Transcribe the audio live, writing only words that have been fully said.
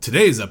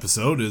Today's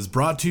episode is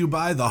brought to you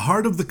by the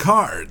Heart of the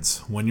Cards.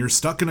 When you're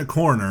stuck in a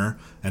corner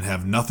and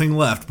have nothing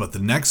left but the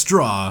next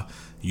draw,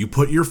 you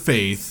put your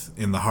faith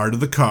in the Heart of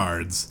the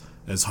Cards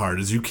as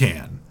hard as you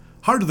can.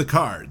 Heart of the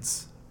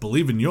Cards.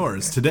 Believe in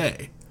yours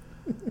today.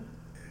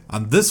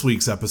 On this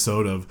week's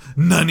episode of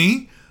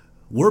Nani,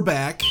 we're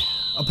back.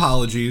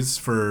 Apologies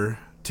for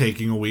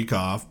taking a week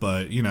off,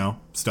 but,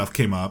 stuff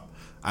came up.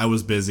 I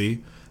was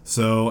busy.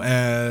 So,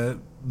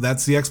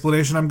 that's the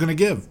explanation I'm going to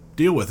give.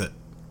 Deal with it.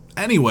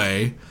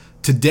 Anyway,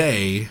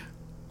 today,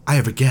 I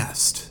have a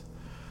guest.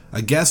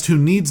 A guest who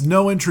needs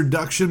no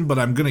introduction, but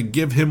I'm going to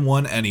give him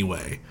one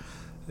anyway.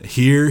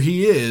 Here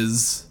he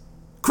is,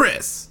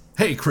 Chris.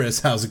 Hey, Chris,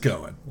 how's it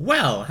going?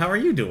 Well, how are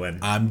you doing?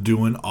 I'm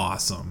doing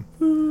awesome.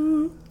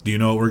 Do you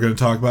know what we're going to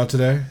talk about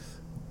today?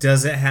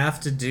 Does it have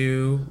to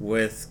do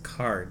with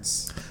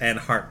cards and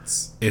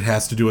hearts? It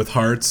has to do with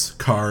hearts,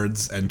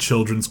 cards, and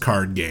children's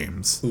card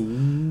games.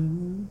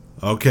 Ooh.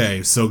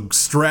 Okay, so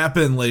strap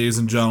in, ladies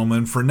and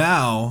gentlemen. For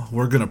now,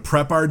 we're going to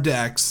prep our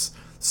decks,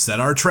 set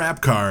our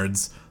trap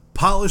cards,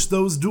 polish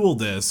those dual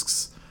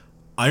discs,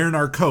 iron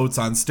our coats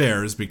on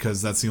stairs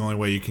because that's the only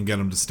way you can get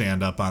them to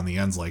stand up on the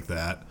ends like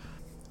that.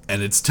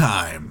 And it's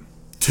time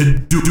to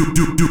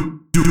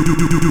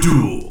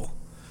duel.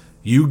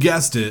 You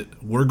guessed it,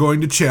 we're going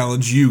to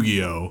challenge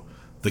Yu-Gi-Oh!,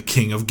 the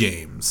king of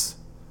games.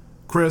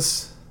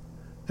 Chris,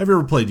 have you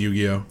ever played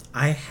Yu-Gi-Oh?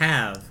 I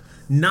have.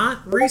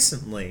 Not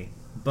recently,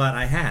 but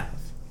I have.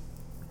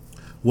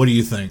 What do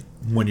you think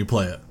when you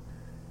play it?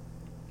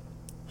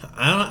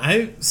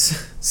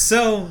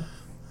 So,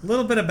 a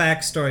little bit of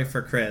backstory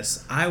for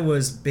Chris. I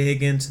was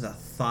big into the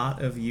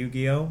thought of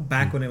Yu-Gi-Oh!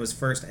 Back when it was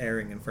first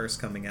airing and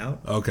first coming out.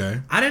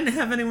 Okay. I didn't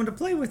have anyone to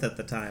play with at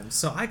the time,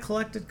 so I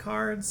collected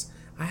cards.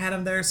 I had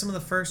them there, some of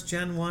the first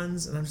gen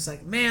ones, and I'm just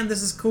like, man,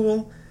 this is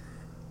cool.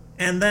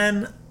 And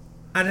then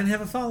I didn't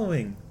have a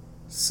following,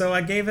 so I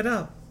gave it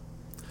up.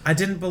 I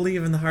didn't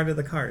believe in the heart of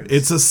the cards.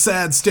 It's a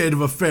sad state of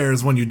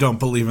affairs when you don't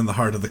believe in the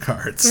heart of the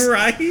cards.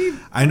 Right?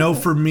 I know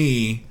for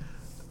me,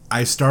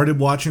 I started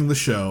watching the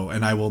show,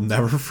 and I will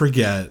never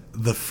forget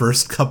the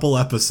first couple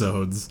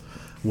episodes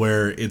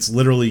where it's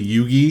literally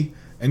Yugi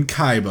and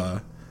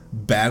Kaiba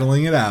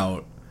battling it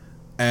out.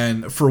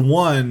 And for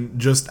one,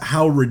 just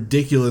how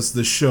ridiculous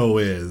the show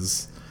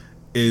is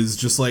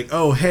just like,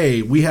 oh,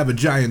 hey, we have a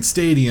giant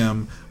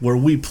stadium where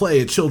we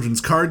play a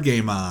children's card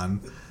game on.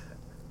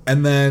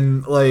 And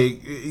then,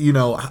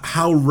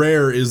 how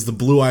rare is the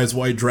Blue Eyes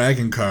White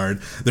Dragon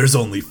card? There's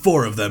only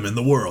 4 of them in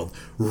the world.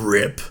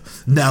 Rip.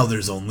 Now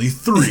there's only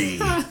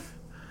 3.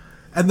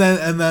 And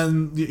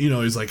then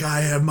he's like,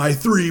 I have my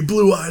 3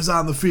 blue eyes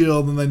on the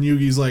field. And then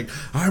Yugi's like,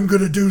 I'm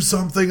going to do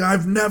something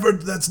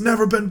that's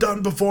never been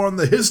done before in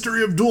the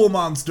history of Duel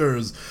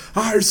Monsters.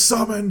 I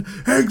summon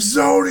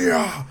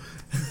Exodia.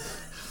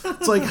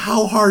 It's like,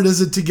 how hard is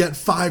it to get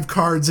 5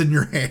 cards in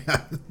your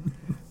hand?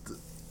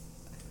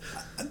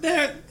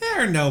 There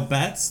are no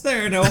bets.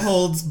 There are no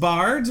holds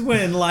barred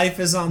when life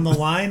is on the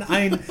line.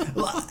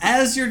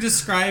 As you're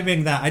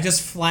describing that, I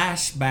just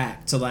flash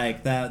back to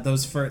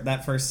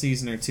that first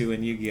season or 2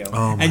 in Yu-Gi-Oh!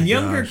 Oh my and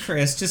younger gosh.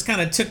 Chris just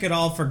kind of took it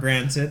all for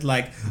granted.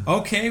 Like,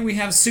 okay, we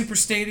have super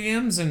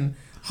stadiums and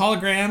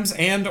holograms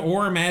and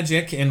or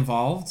magic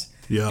involved.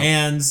 Yeah.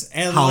 And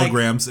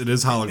holograms. It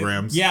is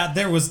holograms. Yeah,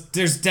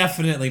 there's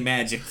definitely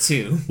magic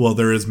too. Well,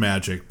 there is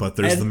magic, but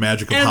there's the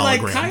magic of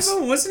holograms. And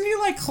Kaiba, wasn't he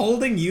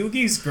holding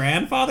Yugi's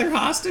grandfather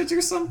hostage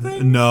or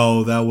something?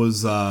 No, that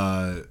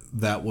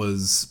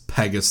was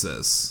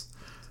Pegasus,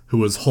 who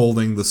was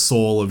holding the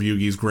soul of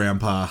Yugi's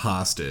grandpa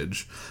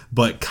hostage.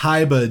 But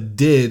Kaiba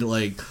did,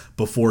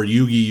 before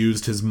Yugi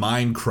used his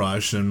mind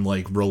crush and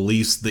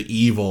released the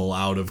evil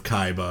out of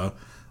Kaiba,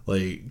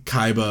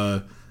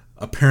 Kaiba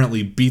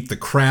apparently beat the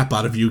crap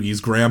out of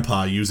Yugi's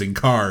grandpa using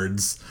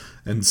cards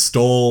and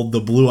stole the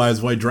Blue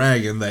Eyes White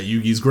Dragon that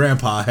Yugi's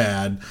grandpa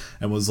had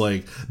and was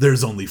like,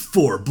 there's only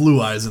 4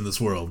 blue eyes in this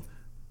world.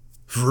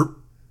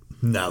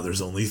 Now there's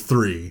only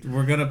 3.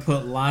 We're going to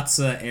put lots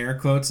of air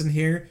quotes in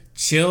here.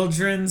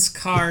 Children's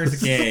card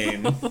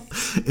game.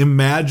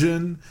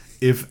 Imagine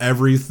if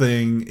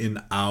everything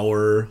in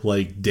our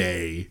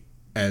day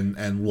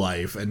and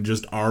life and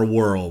just our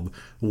world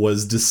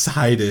was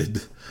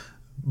decided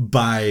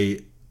by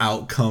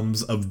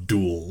outcomes of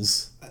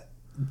duels.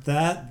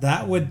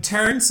 That would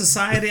turn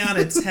society on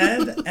its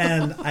head,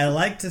 and I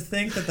like to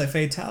think that the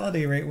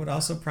fatality rate would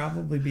also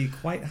probably be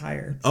quite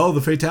higher. Oh, the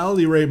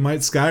fatality rate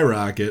might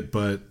skyrocket,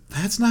 but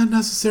that's not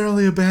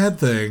necessarily a bad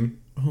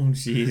thing. Oh,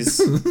 jeez.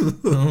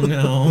 Oh,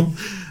 no.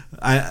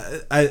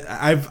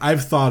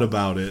 I've thought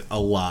about it a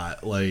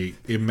lot.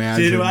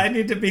 Imagine. Do I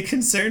need to be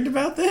concerned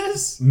about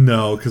this?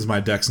 No, because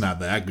my deck's not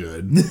that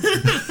good.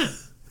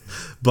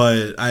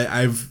 But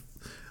I've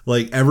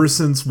ever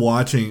since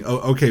watching.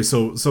 Okay,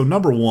 so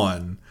number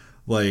one,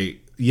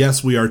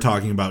 yes, we are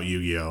talking about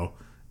Yu-Gi-Oh!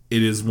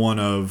 It is one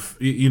of,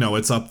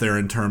 it's up there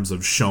in terms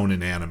of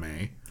shonen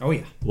anime. Oh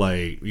yeah.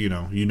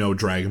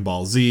 Dragon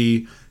Ball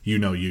Z,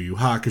 Yu Yu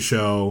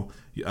Hakusho,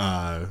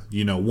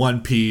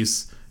 One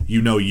Piece,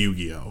 you know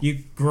Yu-Gi-Oh.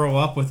 You grow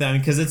up with them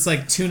because it's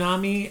like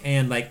Toonami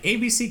and like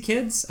ABC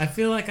Kids. I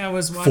feel like I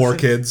was watching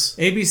 4Kids.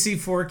 ABC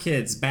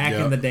 4Kids back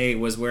Yep. in the day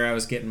was where I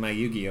was getting my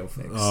Yu-Gi-Oh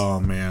fix. Oh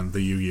man,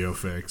 the Yu-Gi-Oh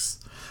fix.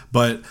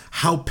 But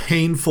how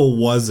painful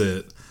was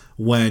it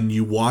when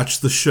you watch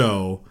the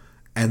show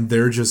and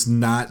they're just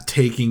not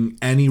taking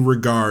any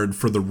regard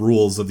for the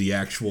rules of the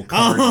actual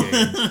card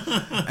game?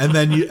 And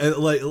then you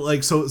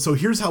so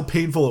here's how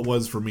painful it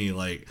was for me.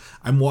 Like,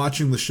 I'm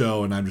watching the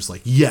show and I'm just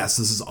like, yes,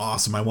 this is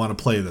awesome. I want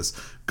to play this.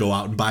 Go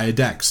out and buy a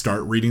deck,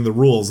 start reading the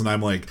rules, and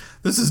I'm like,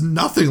 this is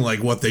nothing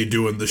like what they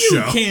do in the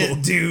show. You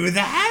can't do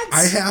that.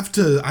 I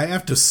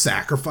have to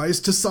sacrifice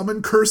to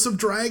summon Curse of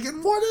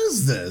Dragon. What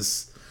is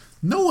this?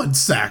 No one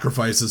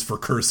sacrifices for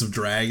Curse of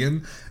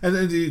Dragon. And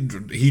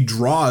then he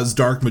draws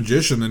Dark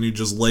Magician and he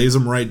just lays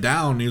him right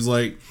down. He's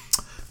like,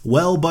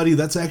 well, buddy,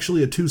 that's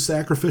actually a 2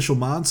 sacrificial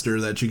monster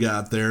that you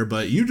got there,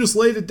 but you just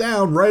laid it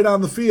down right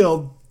on the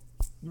field.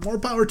 More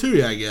power to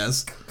you, I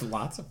guess.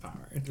 Lots of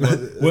power.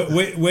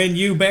 When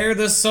you bear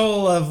the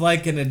soul of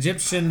like an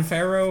Egyptian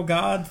pharaoh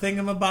god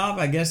thingamabob,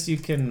 I guess you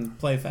can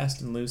play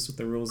fast and loose with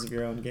the rules of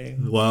your own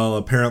game. Well,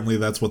 apparently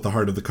that's what the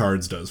Heart of the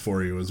Cards does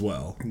for you as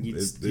well. You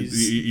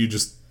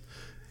just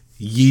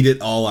yeet it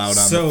all out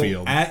on the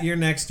field. So, at your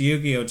next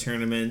Yu-Gi-Oh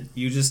tournament,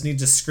 you just need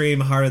to scream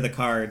Heart of the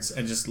Cards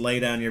and just lay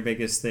down your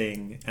biggest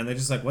thing. And they're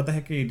just like, what the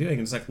heck are you doing?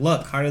 And it's like,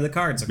 look, Heart of the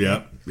Cards.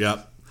 Okay?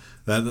 Yep.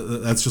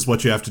 That's just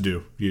what you have to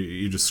do.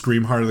 You just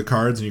scream Heart of the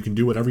Cards and you can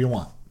do whatever you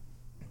want.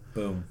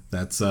 Boom.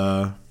 That's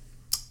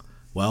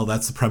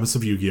that's the premise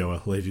of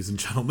Yu-Gi-Oh, ladies and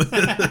gentlemen.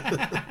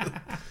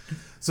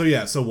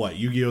 So what?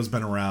 Yu-Gi-Oh's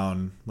been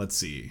around, let's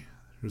see,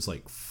 there's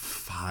like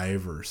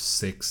 5 or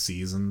 6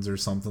 seasons or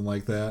something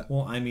like that.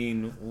 Well, I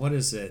mean, what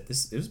is it?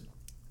 Did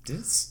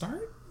it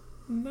start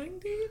in the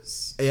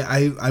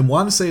 90s? I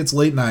want to say it's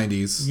late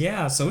 90s.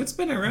 Yeah, so it's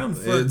been around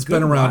for It's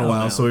been around a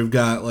while. now. So we've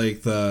got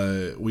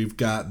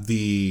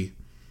the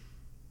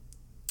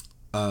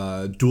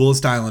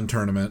Duelist Island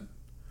tournament.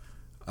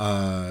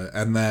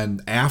 And then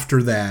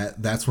after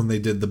that, that's when they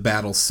did the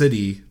Battle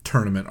City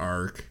tournament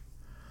arc.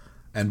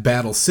 And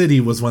Battle City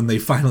was when they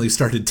finally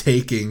started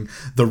taking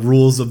the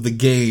rules of the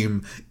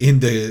game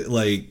into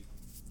like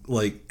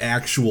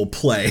actual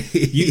play.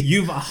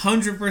 You've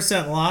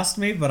 100% lost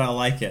me, but I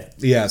like it.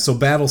 Yeah, so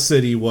Battle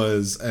City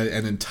was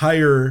an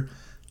entire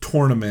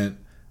tournament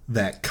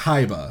that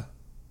Kaiba,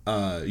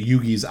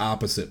 Yugi's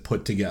opposite,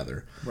 put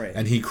together. Right.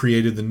 And he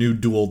created the new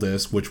Duel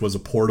Disk, which was a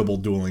portable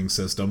dueling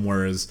system,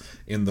 whereas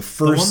in the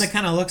first... The one that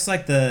kind of looks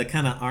like the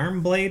kind of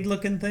arm blade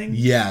looking thing?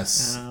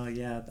 Yes. Oh,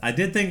 yeah. I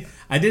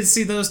did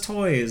see those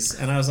toys,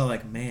 and I was all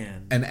like,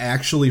 man. And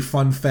actually,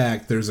 fun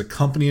fact, there's a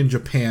company in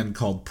Japan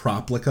called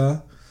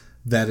Proplica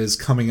that is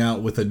coming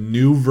out with a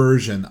new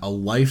version, a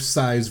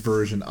life-size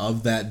version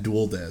of that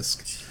Duel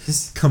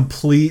Disk,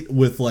 complete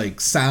with like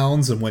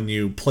sounds, and when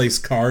you place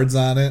cards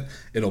on it,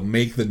 it'll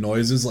make the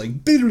noises like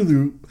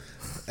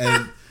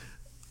and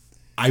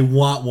I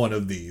want one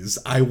of these.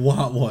 I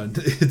want one.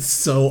 It's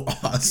so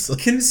awesome.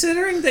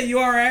 Considering that you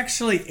are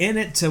actually in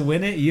it to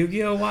win it,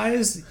 Yu-Gi-Oh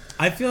wise,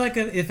 I feel like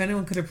if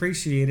anyone could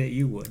appreciate it,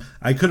 you would.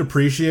 I could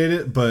appreciate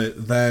it,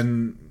 but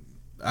then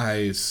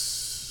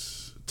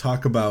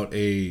talk about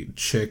a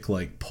chick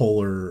like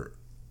polar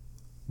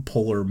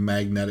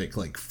magnetic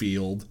like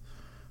field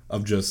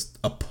of just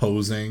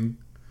opposing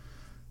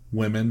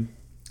women.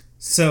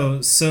 So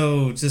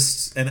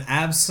just an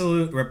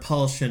absolute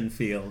repulsion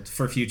field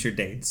for future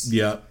dates.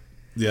 Yep.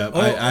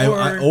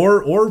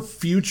 Oh, or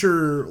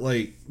future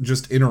like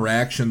just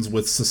interactions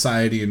with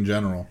society in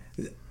general.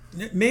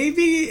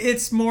 Maybe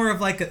it's more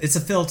of like it's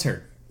a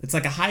filter. It's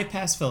like a high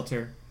pass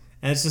filter,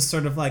 and it's just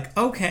sort of like,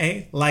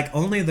 okay, like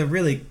only the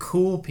really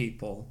cool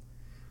people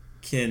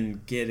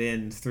can get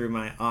in through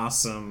my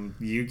awesome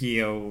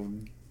Yu-Gi-Oh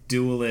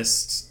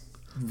duelist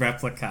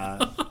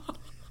replica.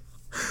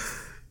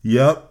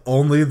 Yep,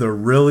 only the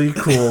really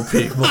cool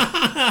people.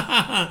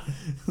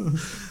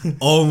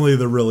 Only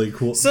the really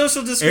cool.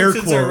 Social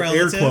descriptions are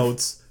relative. Air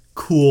quotes,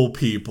 cool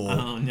people.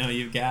 Oh, no,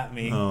 you got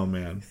me. Oh,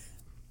 man.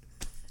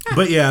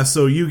 But yeah,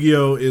 so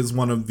Yu-Gi-Oh is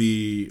one of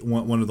the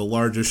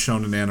largest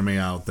shonen anime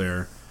out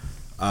there.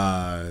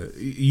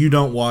 You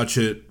don't watch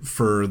it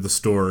for the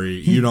story.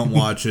 You don't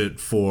watch it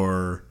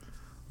for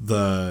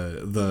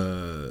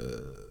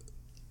the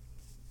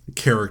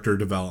character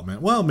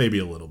development. Well, maybe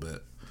a little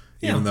bit.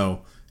 Yeah. Even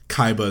though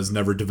Kaiba has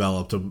never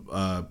developed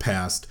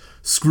past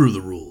screw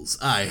the rules,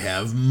 I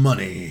have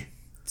money.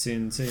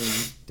 Soon,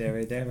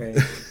 dere.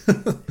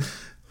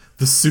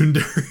 The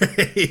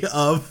tsundere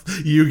of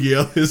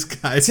Yu-Gi-Oh is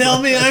Kaiba.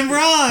 Tell me I'm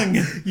wrong.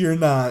 You're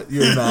not.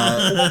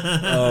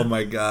 Oh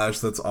my gosh,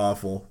 that's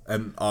awful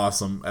and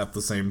awesome at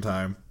the same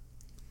time.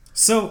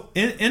 So,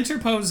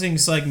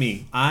 interposing's like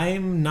me.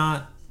 I'm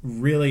not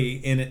really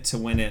in it to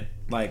win it,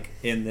 like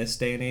in this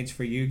day and age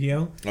for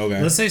Yu-Gi-Oh.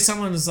 Okay. Let's say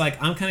someone is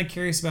like, I'm kind of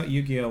curious about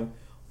Yu-Gi-Oh.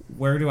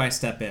 Where do I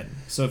step in?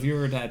 So if you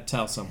were to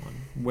tell someone,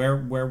 where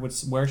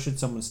should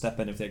someone step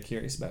in if they're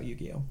curious about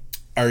Yu-Gi-Oh?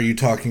 Are you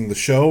talking the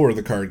show or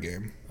the card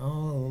game?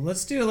 Oh,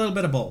 let's do a little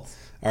bit of both.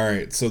 All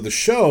right. So the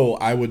show,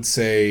 I would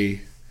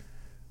say,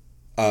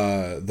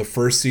 The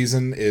first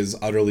season is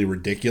utterly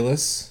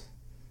ridiculous.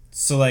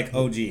 So like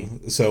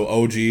OG. So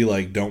OG,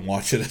 like, don't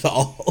watch it at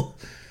all.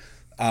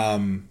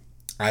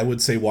 I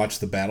would say watch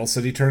the Battle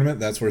City tournament.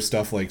 That's where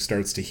stuff like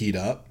starts to heat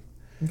up.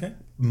 Okay.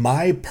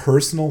 My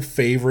personal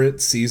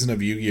favorite season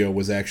of Yu-Gi-Oh!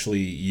 Was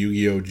actually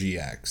Yu-Gi-Oh!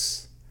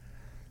 GX.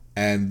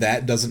 And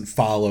that doesn't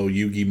follow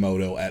Yugi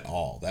Moto at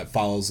all. That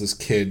follows this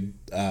kid,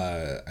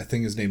 I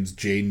think his name's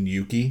Jaden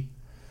Yuki.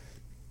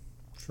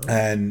 Sure.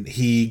 And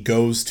he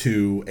goes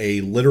to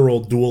a literal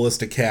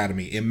duelist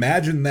academy.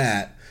 Imagine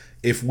that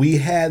if we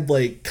had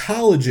like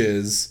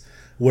colleges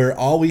where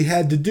all we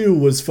had to do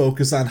was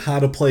focus on how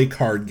to play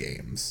card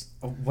games.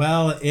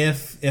 Well,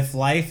 if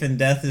life and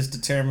death is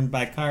determined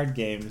by card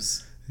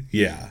games.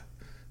 Yeah.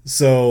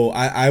 So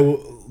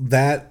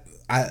that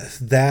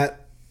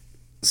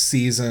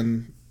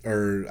season,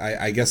 or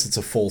I guess it's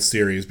a full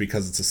series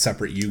because it's a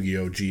separate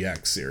Yu-Gi-Oh!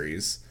 GX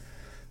series.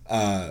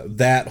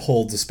 That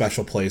holds a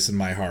special place in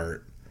my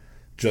heart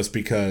just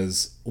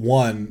because,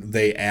 one,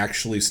 they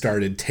actually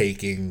started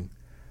taking,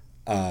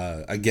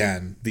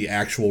 again, the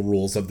actual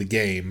rules of the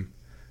game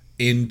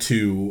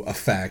into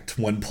effect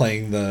when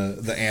playing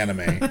the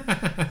anime.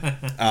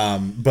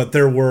 But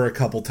there were a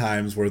couple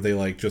times where they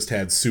like just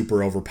had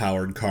super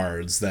overpowered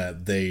cards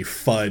that they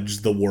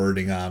fudged the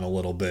wording on a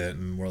little bit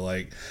and were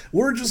like,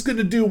 we're just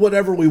gonna do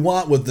whatever we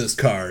want with this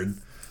card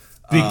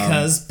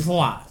because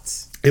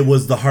plot. It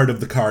was the heart of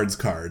the cards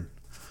card.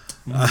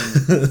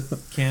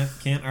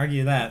 Can't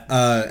argue that.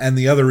 And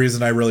the other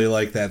reason I really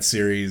like that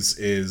series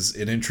is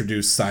it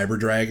introduced Cyber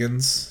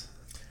Dragons.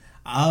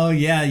 Oh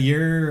yeah,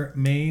 your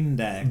main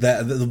deck.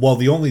 Well,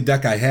 the only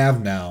deck I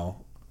have now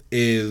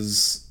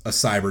is a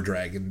Cyber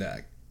Dragon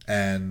deck,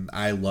 and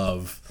I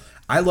love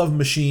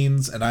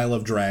machines and I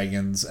love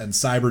dragons, and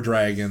Cyber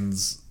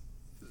Dragons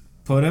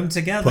put them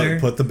together.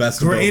 Put the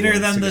best of both greater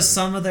worlds than together. the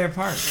sum of their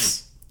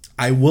parts.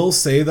 I will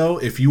say though,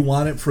 if you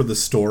want it for the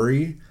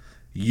story,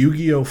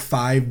 Yu-Gi-Oh!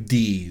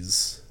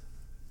 5Ds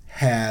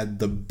had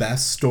the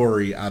best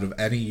story out of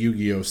any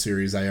Yu-Gi-Oh!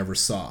 Series I ever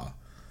saw.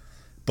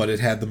 But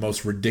it had the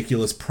most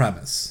ridiculous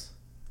premise.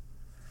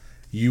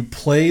 You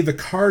play the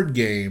card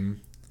game.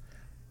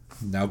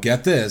 Now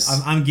get this.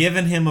 I'm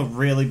giving him a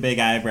really big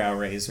eyebrow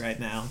raise right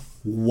now.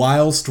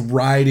 Whilst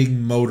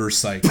riding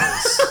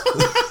motorcycles.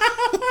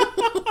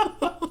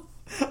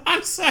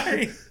 I'm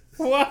sorry.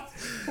 What?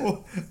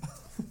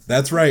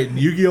 That's right. In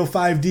Yu-Gi-Oh!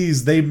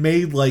 5Ds, they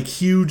made like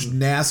huge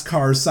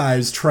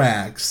NASCAR-sized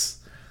tracks.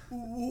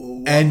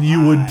 Why? And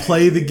you would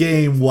play the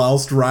game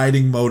whilst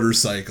riding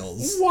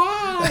motorcycles.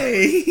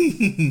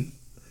 Why?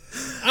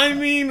 I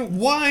mean,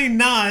 why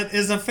not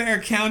is a fair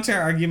counter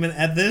argument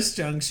at this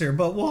juncture,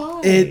 but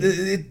why?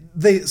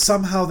 They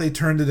somehow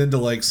turned it into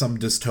like some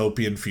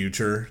dystopian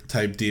future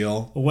type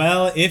deal.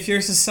 Well, if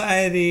your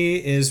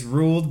society is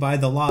ruled by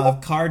the law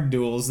of card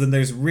duels, then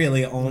there's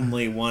really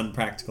only one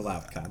practical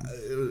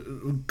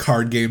outcome.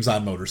 Card games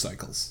on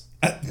motorcycles.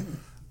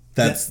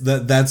 That's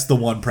the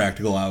one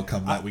practical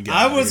outcome that we get.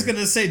 I was going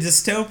to say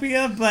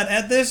dystopia, but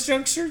at this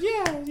juncture,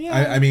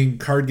 yeah. I mean,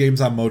 card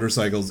games on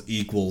motorcycles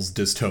equals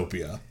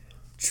dystopia.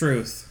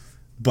 Truth.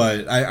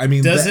 But, I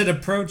mean... Does it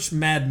approach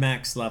Mad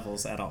Max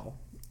levels at all?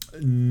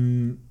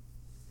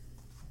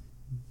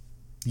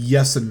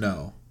 Yes and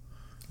no.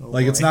 Oh,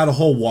 like, boy. it's not a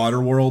whole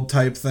Waterworld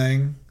type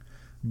thing,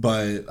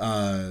 but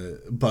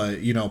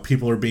you know,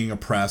 people are being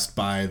oppressed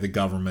by the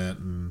government,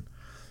 and,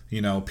 you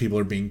know, people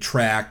are being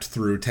tracked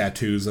through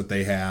tattoos that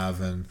they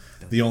have, and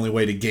the only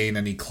way to gain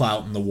any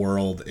clout in the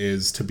world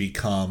is to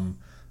become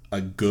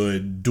a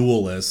good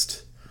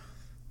duelist.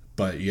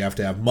 But you have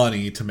to have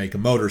money to make a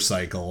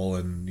motorcycle,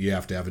 and you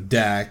have to have a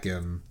deck,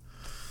 and...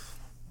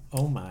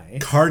 Oh my.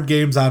 Card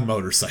games on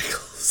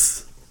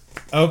motorcycles.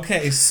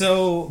 Okay,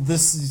 so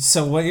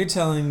what you're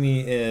telling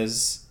me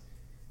is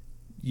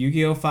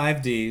Yu-Gi-Oh!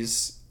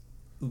 5Ds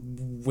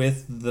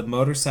with the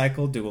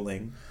motorcycle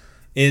dueling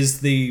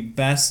is the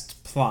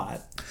best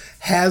plot.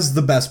 Has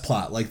the best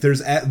plot. Like,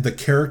 the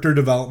character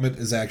development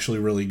is actually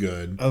really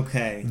good.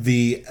 Okay.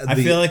 I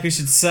feel like we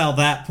should sell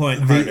that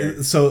point harder.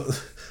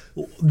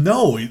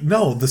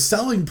 No, the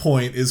selling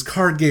point is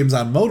card games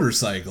on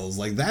motorcycles.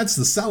 Like, that's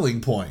the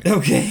selling point.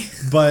 Okay.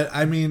 But,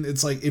 I mean,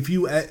 it's like, if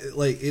you,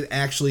 like, it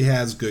actually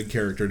has good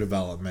character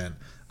development,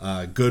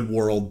 good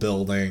world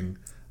building,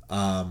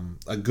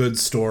 a good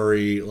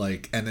story,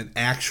 like, and an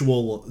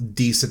actual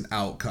decent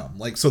outcome.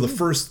 Like, so the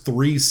first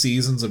 3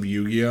 seasons of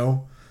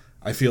Yu-Gi-Oh!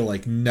 I feel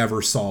like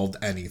never solved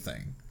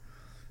anything.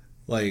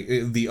 Like,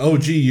 the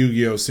OG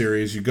Yu-Gi-Oh!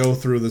 Series, you go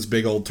through this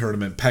big old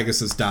tournament,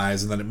 Pegasus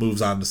dies, and then it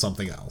moves on to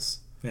something else.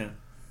 Yeah.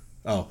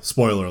 Oh,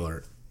 spoiler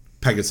alert.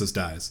 Pegasus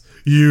dies.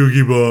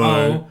 Yu-Gi boy.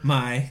 Oh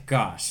my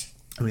gosh.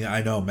 I mean,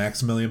 I know,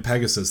 Maximilian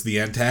Pegasus, the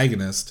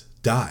antagonist,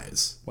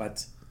 dies.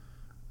 What?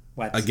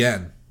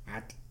 Again.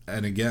 What?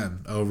 And again,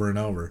 over and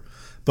over.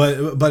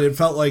 But it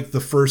felt like the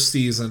first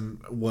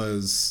season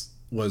was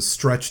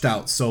stretched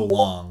out so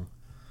long.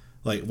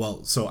 Like,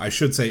 well, so I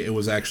should say it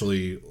was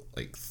actually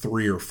like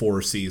 3 or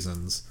 4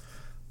 seasons,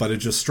 but it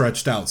just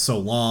stretched out so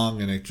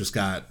long and it just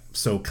got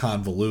so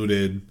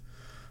convoluted.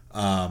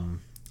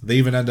 They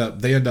even end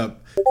up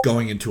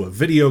going into a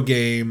video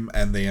game,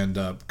 and they end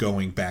up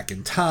going back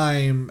in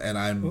time, and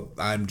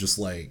I'm just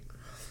like,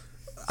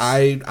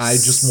 I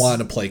just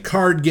want to play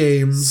card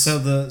games. So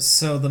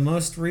the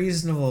most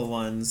reasonable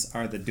ones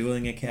are the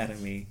Dueling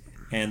Academy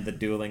and the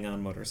Dueling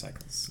on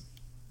Motorcycles.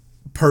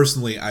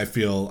 Personally, I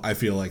feel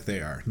like they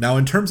are. Now,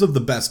 in terms of the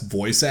best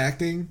voice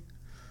acting,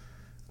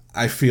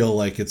 I feel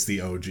like it's the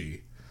OG.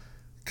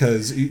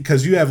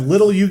 Because you have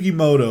little Yugi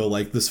Moto,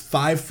 like this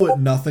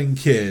 5'0"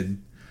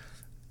 kid,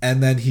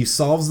 and then he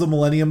solves the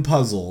Millennium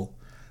Puzzle,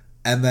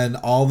 and then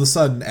all of a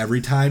sudden, every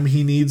time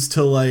he needs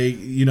to, like,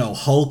 you know,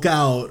 Hulk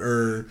out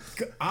or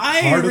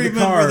I Heart of the remember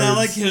Cards, that,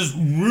 like, his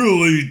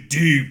really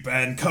deep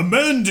and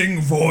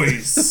commanding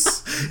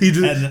voice.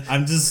 And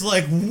I'm just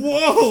like,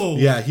 whoa!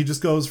 Yeah, he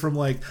just goes from,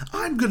 like,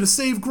 I'm gonna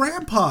save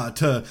Grandpa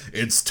to,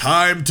 it's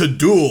time to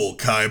duel,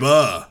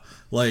 Kaiba.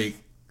 Like,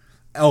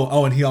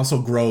 oh, and he also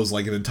grows,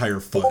 like, an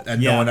entire foot,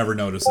 and no one ever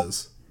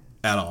notices.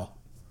 At all.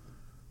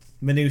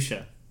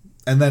 Minutia.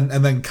 And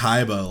then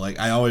Kaiba, like,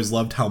 I always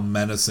loved how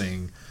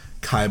menacing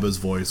Kaiba's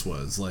voice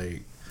was.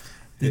 Like,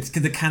 it's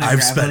the kind of I've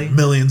gravity. spent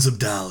millions of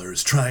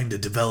dollars trying to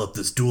develop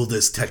this dual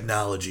disc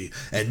technology,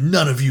 and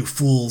none of you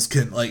fools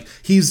can, like,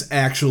 he's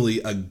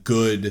actually a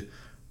good,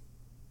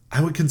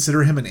 I would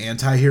consider him an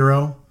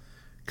anti-hero,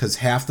 because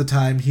half the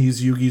time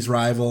he's Yugi's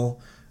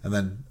rival, and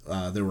then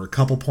there were a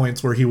couple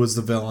points where he was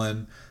the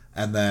villain,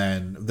 and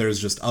then there's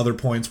just other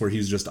points where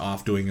he's just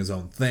off doing his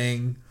own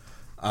thing.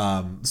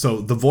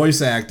 So the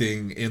voice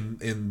acting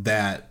in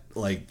that,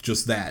 like,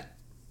 just that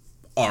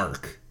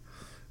arc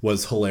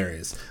was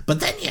hilarious. But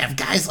then you have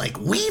guys like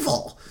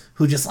Weevil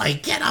who just,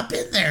 like, get up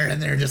in there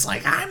and they're just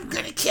like, I'm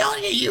gonna kill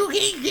you,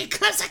 Yugi,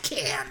 because I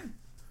can.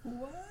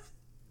 What?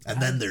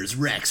 And then there's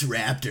Rex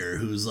Raptor,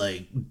 who's,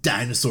 like,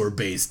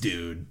 dinosaur-based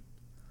dude.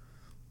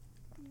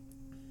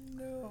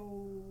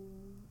 No.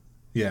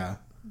 Yeah.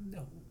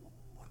 No.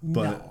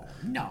 But,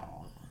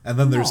 No. and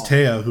then there's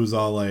Taya, who's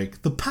all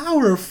like, the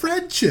power of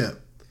friendship.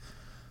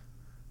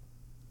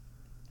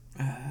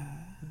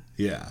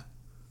 Yeah.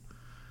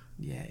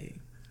 Yay.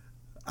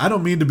 I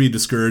don't mean to be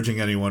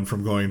discouraging anyone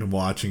from going and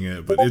watching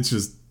it, but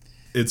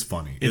it's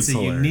funny. It's a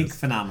hilarious. unique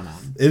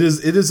phenomenon. It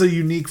is a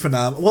unique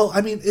phenomenon. Well, I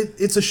mean,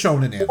 it's a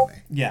shonen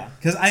anime. Yeah,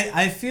 because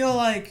I feel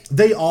like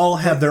They all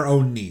have their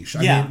own niche.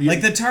 I mean,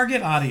 like the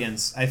target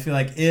audience, I feel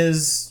like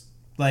is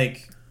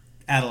like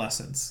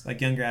adolescents, like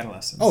younger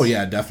adolescents. Oh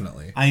yeah,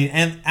 definitely.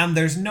 And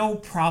there's no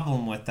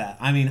problem with that.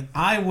 I mean,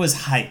 I was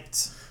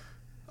hyped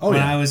when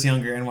I was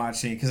younger and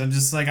watching it because I'm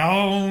just like,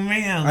 oh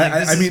man, like,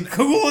 this is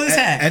cool as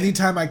heck.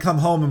 Anytime I come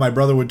home and my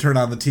brother would turn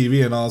on the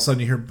TV and all of a sudden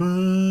you hear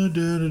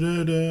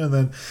and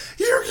then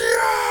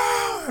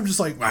Yu-Gi-Oh! I'm just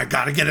like, I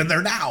gotta get in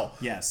there now.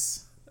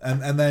 Yes.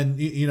 And then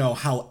you know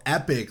how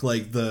epic,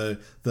 like the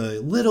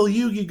little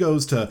Yugi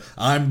goes to,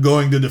 I'm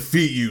going to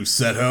defeat you,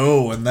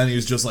 Seto, and then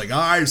he's just like,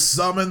 I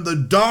summon the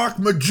Dark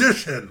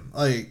Magician.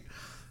 Like,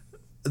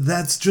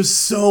 that's just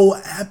so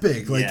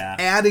epic. Like,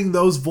 adding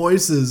those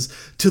voices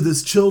to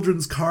this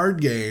children's card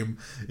game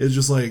is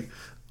just like,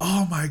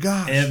 oh my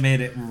gosh. It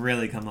made it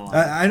really come alive.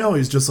 I know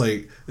he's just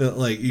like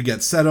you get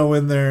Seto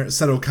in there,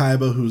 Seto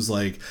Kaiba, who's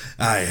like,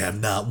 I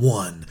have not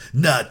one,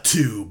 not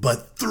two,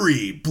 but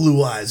three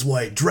blue eyes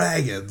white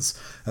dragons.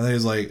 And then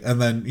he's like, and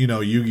then, you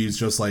know, Yugi's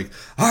just like,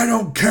 I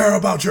don't care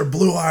about your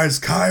blue eyes,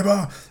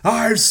 Kaiba.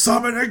 I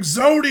summon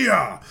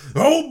Exodia.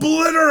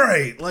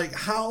 Obliterate. Like,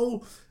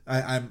 how...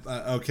 I'm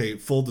okay,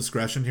 full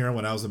discretion here.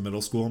 When I was in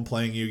middle school and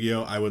playing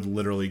Yu-Gi-Oh, I would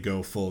literally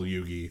go full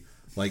Yugi.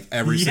 Like,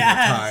 every single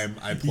time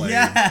I played.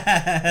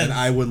 Yes. And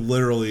I would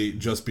literally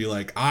just be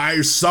like,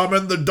 I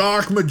summon the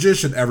Dark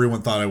Magician.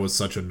 Everyone thought I was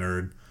such a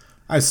nerd.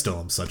 I still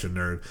am such a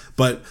nerd.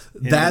 But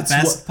that's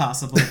the best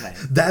possible way.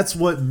 That's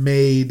what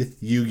made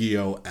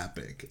Yu-Gi-Oh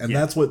epic. And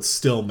that's what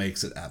still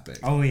makes it epic.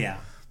 Oh, yeah.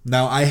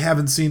 Now, I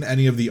haven't seen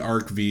any of the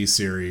Arc V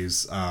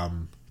series.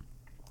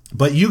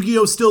 But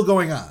Yu-Gi-Oh's still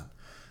going on.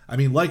 I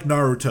mean, like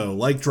Naruto,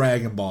 like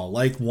Dragon Ball,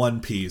 like One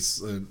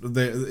Piece.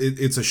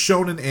 It's a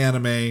shonen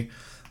anime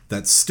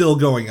that's still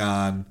going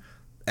on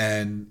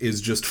and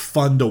is just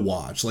fun to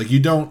watch. Like, you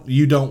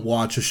don't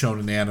watch a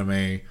shonen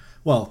anime.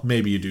 Well,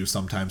 maybe you do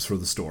sometimes for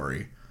the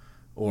story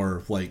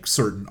or like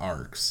certain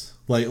arcs.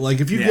 Like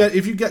if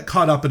you get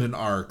caught up in an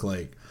arc,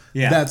 like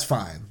that's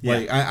fine. Yeah.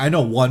 Like I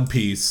know One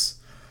Piece,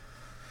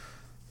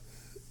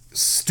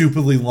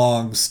 stupidly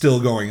long, still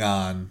going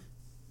on.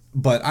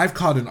 But I've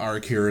caught an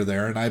arc here or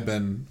there, and I've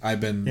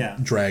been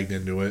dragged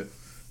into it.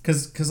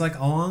 Because like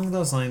along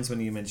those lines, when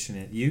you mention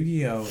it,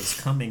 Yu-Gi-Oh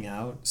is coming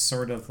out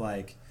sort of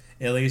like,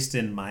 at least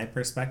in my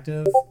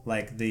perspective,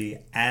 like the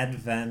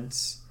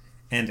advent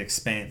and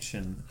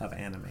expansion of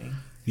anime.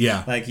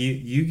 Yeah. Like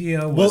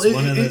Yu-Gi-Oh was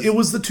one of those... It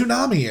was the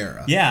Toonami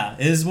era. Yeah,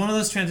 it is one of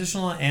those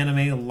transitional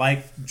anime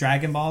like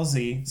Dragon Ball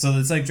Z. So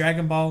it's like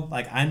Dragon Ball,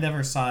 like I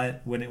never saw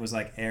it when it was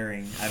like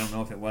airing. I don't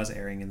know if it was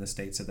airing in the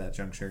States at that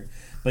juncture.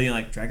 But you know,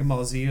 like Dragon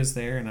Ball Z was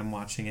there and I'm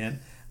watching it.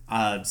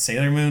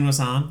 Sailor Moon was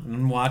on and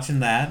I'm watching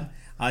that.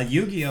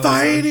 Yu-Gi-Oh!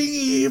 Fighting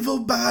evil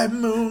by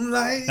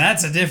moonlight.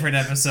 That's a different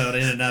episode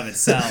in and of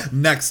itself.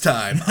 Next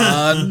time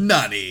on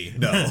Nutty.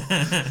 No.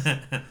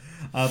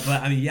 But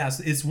I mean, yes,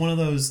 it's one of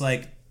those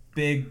like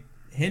big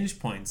hinge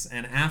points,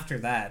 and after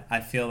that,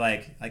 I feel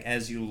like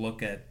as you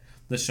look at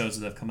the shows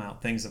that have come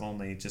out, things have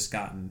only just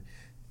gotten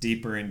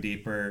deeper and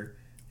deeper,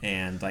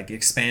 and like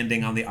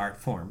expanding on the art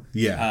form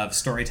of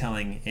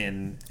storytelling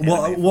in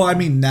anime. Well, I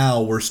mean,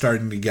 now we're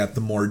starting to get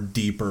the more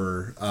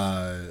deeper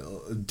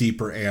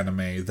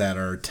anime that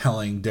are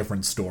telling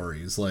different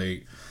stories,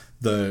 like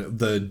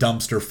the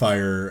dumpster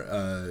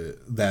fire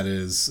that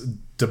is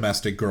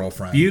Domestic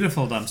Girlfriend.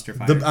 Beautiful dumpster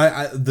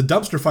fire. The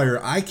dumpster fire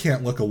I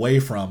can't look away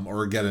from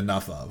or get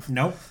enough of.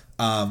 Nope.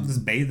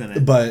 Just bathe in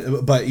it.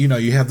 But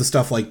you have the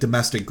stuff like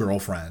Domestic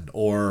Girlfriend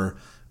or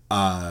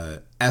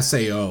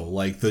SAO,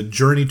 like the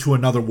journey to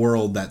another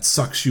world that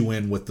sucks you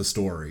in with the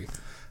story.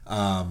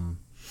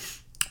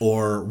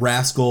 Or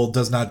Rascal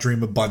Does Not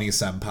Dream of Bunny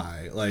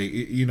Senpai.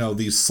 Like,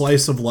 these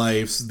slice of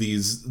lives,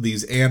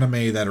 these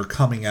anime that are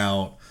coming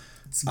out.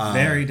 It's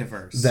very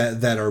diverse.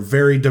 That are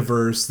very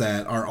diverse,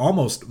 that are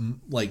almost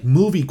like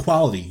movie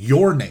quality.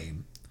 Your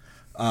Name.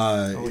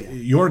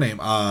 Your Name.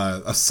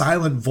 A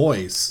Silent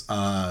Voice.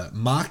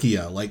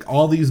 Makia. Like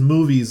all these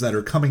movies that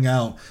are coming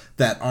out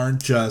that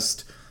aren't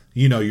just,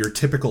 your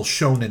typical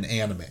shonen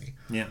anime.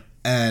 Yeah.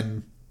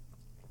 And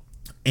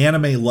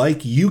anime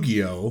like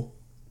Yu-Gi-Oh!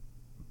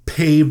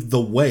 Paved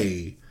the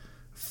way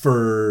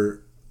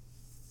for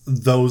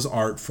those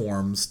art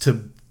forms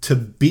to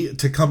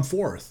come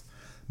forth.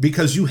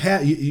 Because you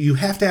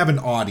have to have an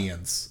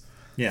audience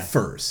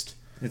first.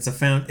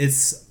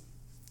 It's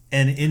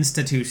an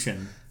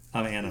institution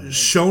of anime.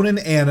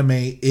 Shonen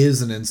anime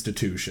is an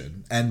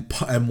institution, and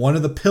one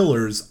of the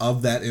pillars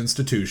of that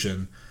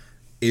institution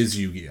is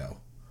Yu-Gi-Oh!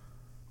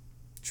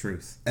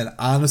 Truth. And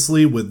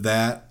honestly, with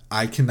that,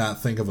 I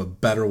cannot think of a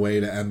better way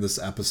to end this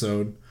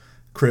episode.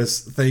 Chris,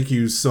 thank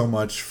you so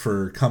much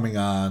for coming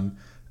on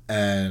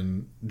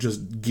and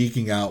just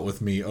geeking out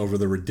with me over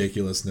the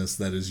ridiculousness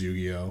that is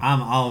Yu-Gi-Oh!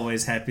 I'm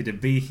always happy to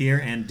be here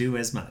and do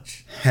as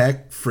much.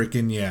 Heck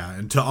freaking yeah.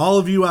 And to all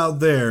of you out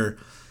there,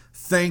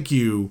 thank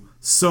you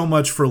so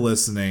much for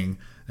listening.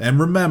 And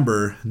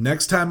remember,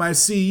 next time I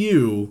see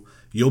you,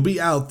 you'll be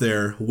out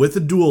there with a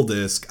dual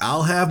disc.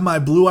 I'll have my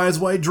Blue Eyes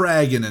White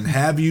Dragon and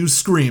have you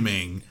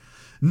screaming,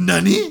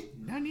 "Nani?"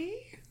 Nani?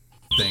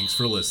 Thanks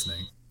for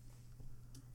listening.